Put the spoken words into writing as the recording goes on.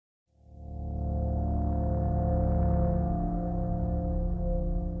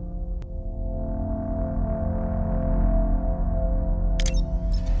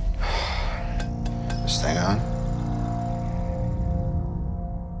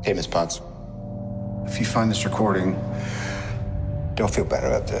Hey, Miss Potts. If you find this recording, don't feel bad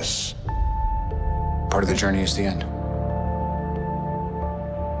about this. Part of the journey is the end.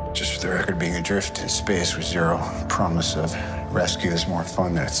 Just for the record, being adrift in space with zero promise of rescue is more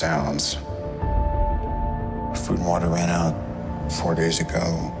fun than it sounds. Food and water ran out 4 days ago.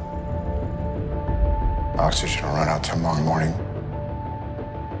 Oxygen will run out tomorrow morning.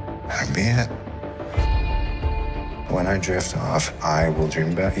 That'll be it. When I drift off, I will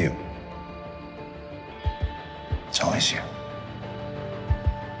dream about you. It's always you.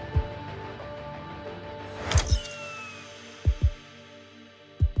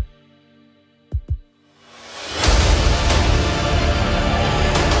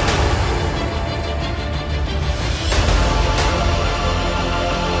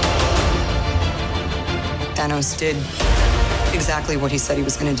 Thanos did exactly what he said he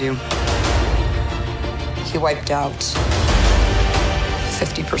was going to do. He wiped out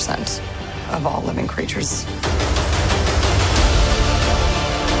 50% of all living creatures.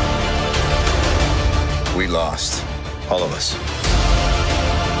 We lost, all of us.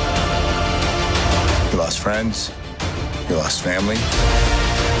 We lost friends, we lost family.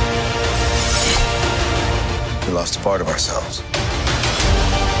 We lost a part of ourselves.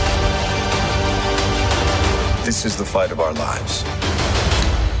 This is the fight of our lives.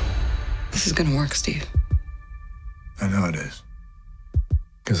 This is gonna work, Steve. I know it is.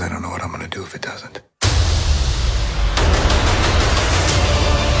 Because I don't know what I'm gonna do if it doesn't.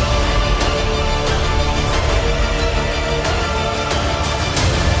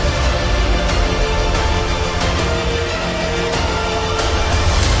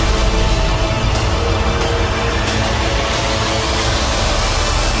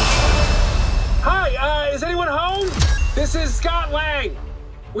 Is anyone home? This is Scott Lang.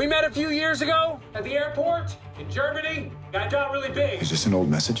 We met a few years ago at the airport in Germany. Got got really big. Is this an old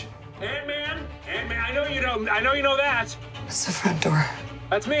message? Ant-Man, I know you know that. It's the front door.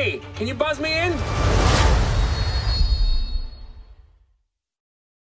 That's me. Can you buzz me in?